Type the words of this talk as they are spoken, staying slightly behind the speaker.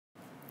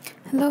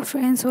Hello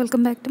friends,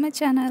 welcome back to my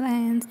channel,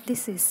 and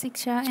this is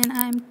Siksha, and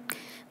I'm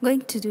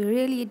going to do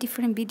really a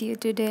different video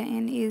today,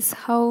 and is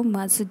how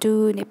much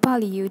do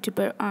Nepali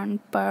YouTuber earn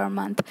per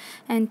month.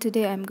 And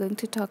today I'm going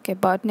to talk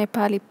about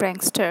Nepali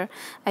Prankster.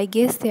 I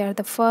guess they are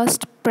the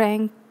first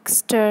prank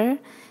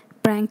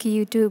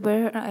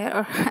YouTuber,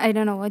 or I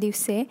don't know what you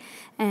say,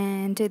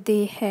 and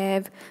they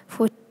have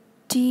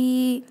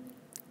 40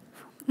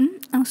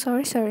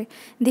 sorry.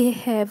 They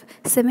have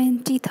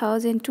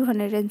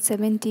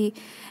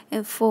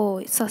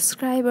 70,274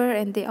 subscriber,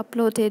 and they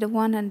uploaded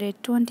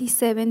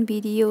 127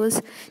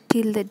 videos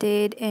till the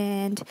date.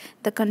 And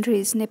the country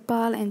is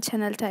Nepal, and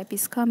channel type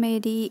is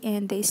comedy.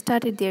 And they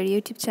started their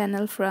YouTube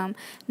channel from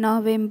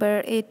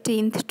November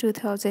 18th,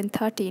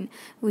 2013,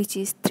 which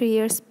is 3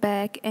 years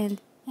back. And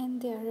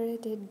they are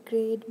rated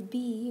grade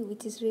B,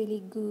 which is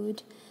really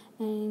good,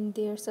 and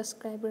their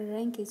subscriber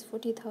rank is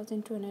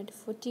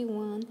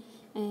 40,241,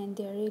 and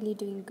they are really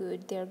doing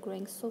good. They are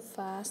growing so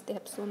fast, they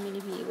have so many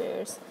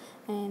viewers,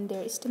 and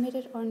their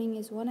estimated earning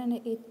is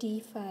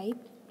 185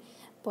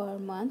 per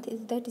month.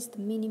 That is the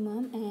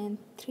minimum, and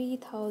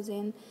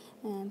 3,000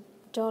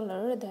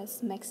 dollar,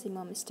 that's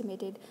maximum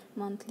estimated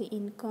monthly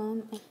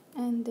income.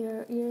 And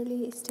their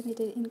yearly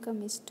estimated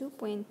income is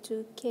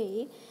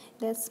 2.2k,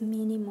 that's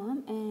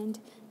minimum, and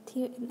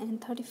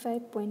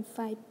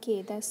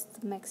 35.5k, that's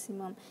the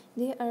maximum.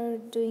 They are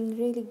doing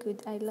really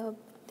good. I love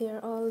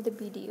their all the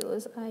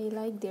videos. I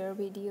like their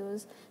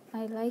videos.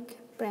 I like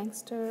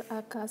Prankster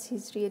Akash,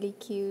 he's really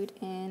cute,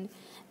 and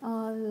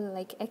all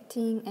like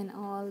acting and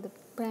all the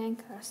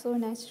prank are so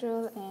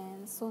natural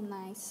and so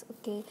nice.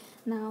 Okay,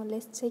 now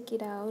let's check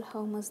it out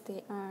how much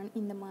they earn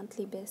in the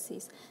monthly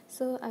basis.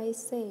 So I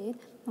said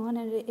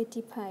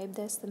 185,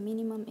 that's the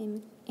minimum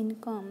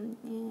income.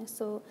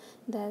 So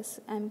that's,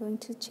 I'm going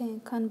to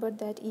convert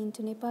that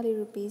into Nepali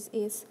rupees,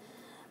 is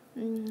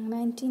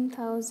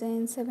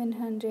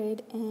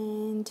 19,700,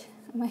 and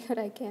oh my god,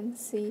 I can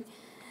see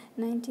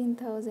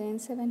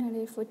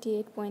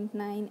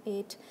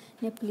 19,748.98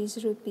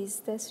 Nepalese rupees.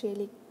 That's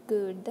really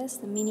good. That's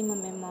the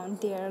minimum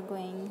amount they are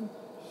going.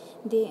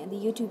 The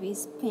YouTube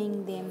is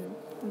paying them.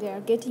 They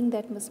are getting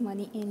that much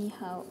money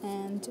anyhow,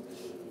 and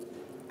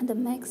the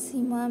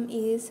maximum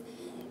is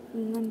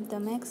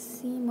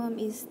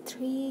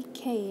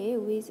 3k,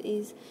 which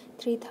is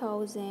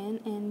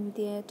 3,000, and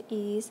that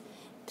is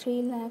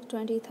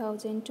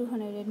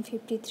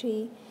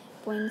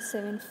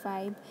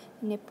 3,20,253.75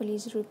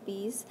 Nepalese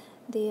rupees.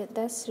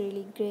 That's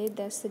really great.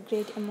 That's a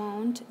great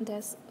amount.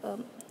 That's a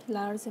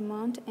large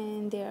amount,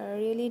 and they are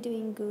really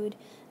doing good.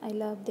 I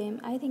love them.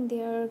 I think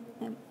they are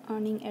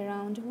earning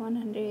around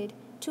 1 to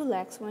 2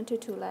 lakhs.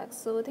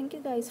 So thank you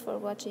guys for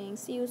watching.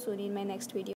 See you soon in my next video.